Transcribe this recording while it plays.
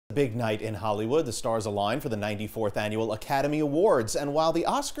Big night in Hollywood. The stars align for the 94th Annual Academy Awards. And while the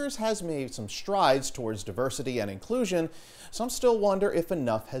Oscars has made some strides towards diversity and inclusion, some still wonder if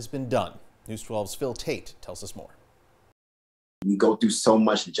enough has been done. News 12's Phil Tate tells us more. You go through so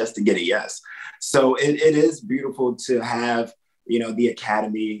much just to get a yes. So it is beautiful to have, the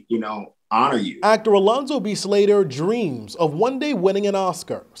Academy, honor you. Actor Alonzo B. Slater dreams of one day winning an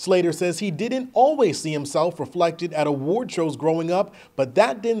Oscar. Slater says he didn't always see himself reflected at award shows growing up, but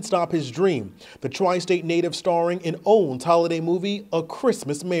that didn't stop his dream. The tri-state native starring in OWN's holiday movie, A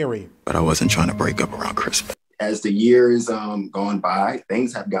Christmas Merry. But I wasn't trying to break up around Christmas. As the years gone by,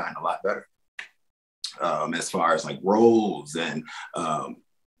 things have gotten a lot better. As far as like roles and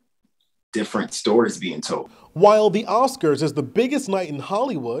different stories being told. While the Oscars is the biggest night in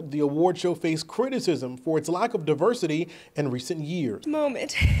Hollywood, the award show faced criticism for its lack of diversity in recent years.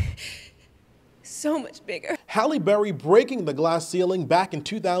 Moment. So much bigger. Halle Berry breaking the glass ceiling back in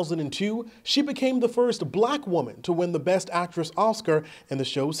 2002, she became the first Black woman to win the Best Actress Oscar in the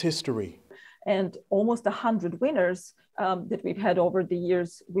show's history. And almost 100 winners that we've had over the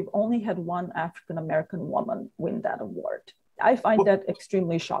years, we've only had one African-American woman win that award. I find that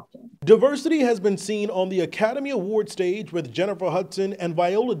extremely shocking. Diversity has been seen on the Academy Award stage with Jennifer Hudson and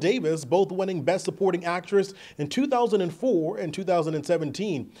Viola Davis both winning Best Supporting Actress in 2004 and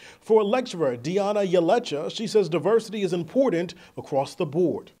 2017. For lecturer Diana Yalecha, she says diversity is important across the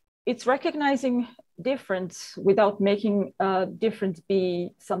board. It's recognizing difference without making difference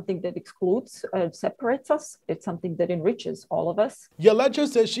be something that excludes, separates us. It's something that enriches all of us. Yalecha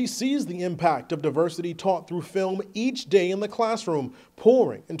says she sees the impact of diversity taught through film each day in the classroom,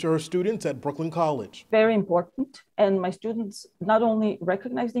 pouring into her students at Brooklyn College. Very important. And my students not only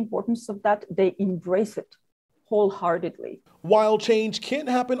recognize the importance of that, they embrace it wholeheartedly. While change can't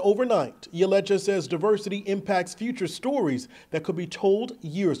happen overnight, Yalecha says diversity impacts future stories that could be told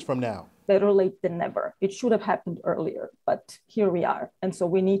years from now. Better late than never. It should have happened earlier, but here we are. And so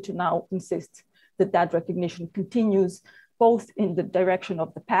we need to now insist that that recognition continues both in the direction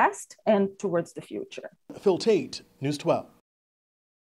of the past and towards the future. Phil Tate, News 12.